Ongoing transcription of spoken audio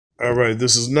All right,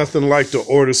 this is nothing like the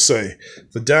order say.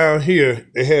 But down here,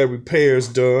 they had repairs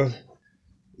done.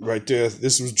 Right there,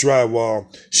 this was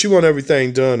drywall. She want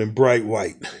everything done in bright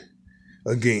white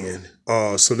again.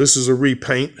 So this is a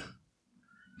repaint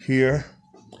here.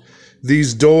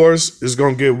 These doors is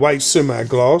gonna get white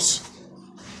semi-gloss.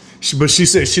 But she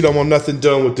said she don't want nothing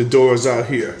done with the doors out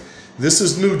here. This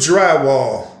is new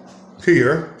drywall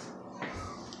here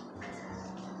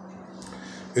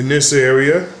in this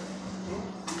area.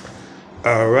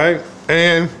 All right,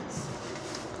 and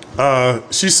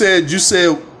she said, you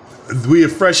said we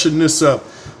have freshened this up,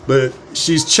 but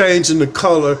she's changing the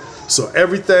color, so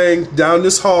everything down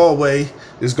this hallway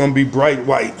is gonna be bright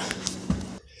white.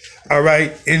 All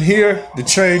right, in here, the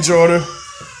change order,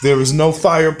 there is no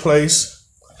fireplace.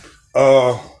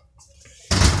 We're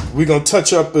gonna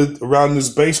touch up around this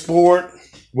baseboard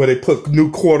where they put new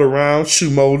quarter round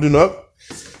shoe molding up,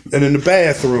 and in the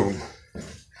bathroom,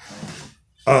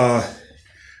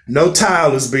 no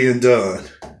tile is being done.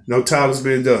 No tile is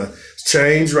being done. It's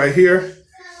changed right here,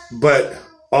 but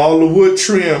all the wood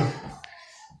trim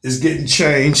is getting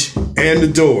changed, and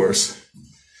the doors.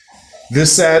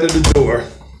 This side of the door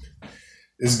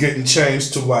is getting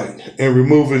changed to white and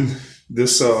removing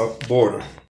this border.